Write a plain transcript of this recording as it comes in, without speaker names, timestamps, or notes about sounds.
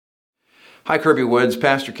Hi, Kirby Woods.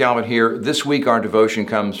 Pastor Calvin here. This week our devotion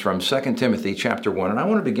comes from 2 Timothy chapter 1, and I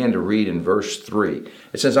want to begin to read in verse 3.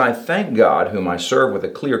 It says, I thank God, whom I serve with a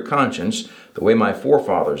clear conscience, the way my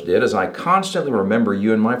forefathers did, as I constantly remember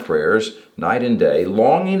you in my prayers, night and day,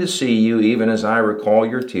 longing to see you even as I recall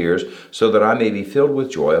your tears, so that I may be filled with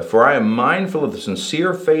joy. For I am mindful of the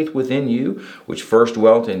sincere faith within you, which first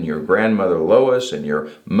dwelt in your grandmother Lois and your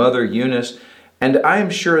mother Eunice, and I am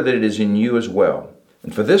sure that it is in you as well.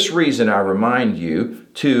 And for this reason I remind you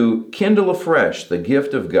to kindle afresh the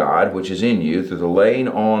gift of God which is in you through the laying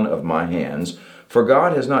on of my hands. For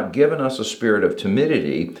God has not given us a spirit of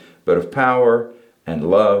timidity, but of power and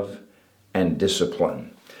love and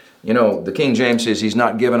discipline. You know, the King James says He's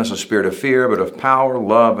not given us a spirit of fear, but of power,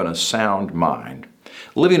 love, and a sound mind.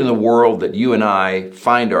 Living in the world that you and I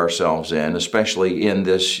find ourselves in, especially in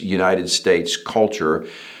this United States culture,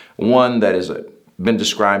 one that is been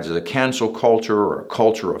described as a cancel culture or a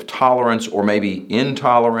culture of tolerance or maybe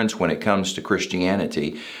intolerance when it comes to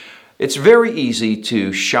Christianity, it's very easy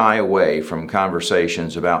to shy away from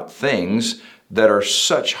conversations about things that are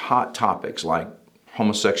such hot topics like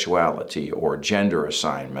homosexuality or gender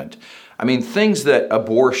assignment. I mean, things that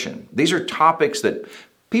abortion, these are topics that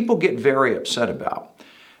people get very upset about.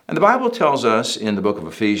 And the Bible tells us in the book of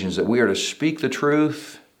Ephesians that we are to speak the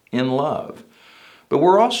truth in love. But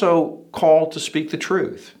we're also called to speak the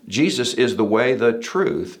truth. Jesus is the way, the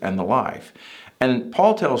truth, and the life. And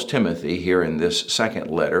Paul tells Timothy here in this second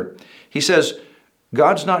letter, he says,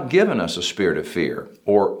 God's not given us a spirit of fear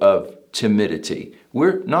or of timidity.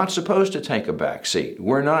 We're not supposed to take a back seat.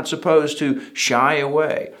 We're not supposed to shy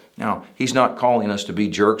away. Now, He's not calling us to be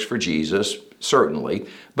jerks for Jesus, certainly,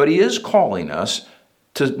 but He is calling us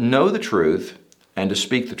to know the truth and to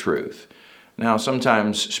speak the truth. Now,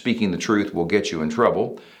 sometimes speaking the truth will get you in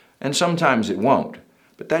trouble, and sometimes it won't.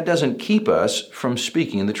 But that doesn't keep us from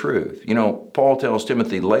speaking the truth. You know, Paul tells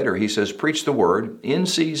Timothy later, he says, preach the word in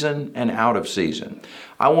season and out of season.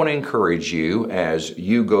 I want to encourage you as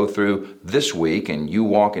you go through this week and you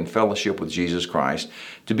walk in fellowship with Jesus Christ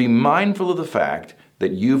to be mindful of the fact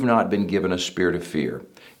that you've not been given a spirit of fear.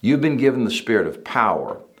 You've been given the spirit of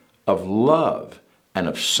power, of love, and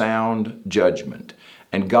of sound judgment.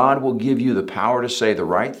 And God will give you the power to say the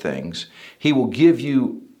right things. He will give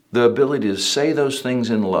you the ability to say those things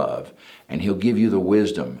in love. And He'll give you the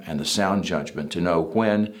wisdom and the sound judgment to know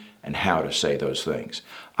when and how to say those things.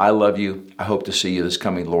 I love you. I hope to see you this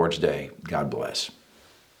coming Lord's Day. God bless.